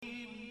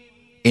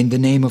In the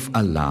name of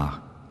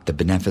Allah, the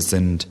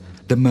Beneficent,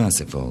 the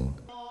Merciful.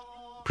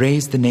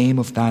 Praise the name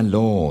of thy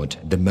Lord,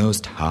 the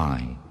Most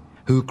High,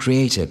 who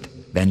createth,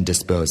 then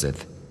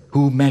disposeth,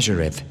 who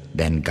measureth,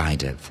 then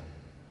guideth,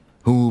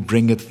 who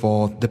bringeth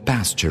forth the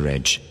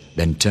pasturage,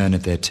 then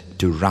turneth it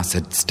to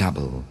russet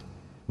stubble.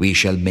 We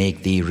shall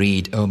make thee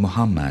read, O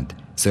Muhammad,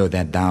 so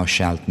that thou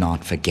shalt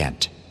not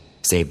forget,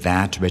 save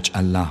that which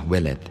Allah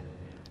willeth.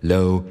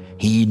 Lo,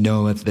 He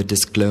knoweth the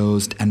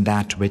disclosed and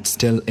that which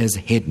still is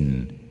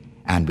hidden,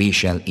 and we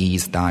shall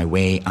ease thy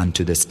way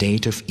unto the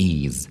state of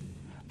ease.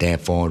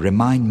 Therefore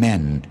remind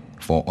men,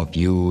 for of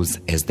use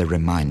is the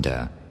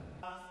reminder.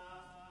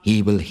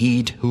 He will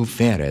heed who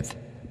feareth,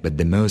 but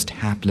the most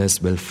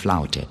hapless will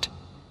flout it.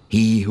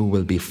 He who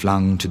will be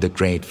flung to the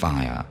great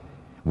fire,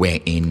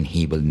 wherein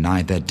he will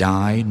neither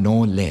die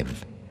nor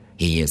live.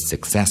 He is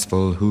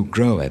successful who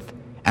groweth,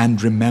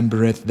 and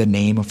remembereth the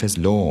name of his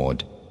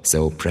Lord,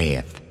 so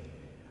prayeth.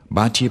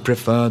 But ye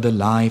prefer the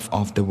life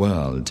of the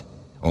world,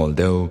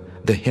 although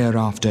the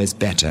hereafter is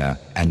better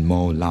and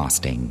more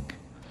lasting.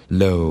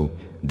 Lo,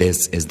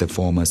 this is the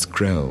former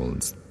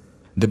scrolls,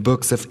 the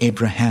books of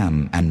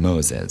Abraham and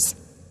Moses.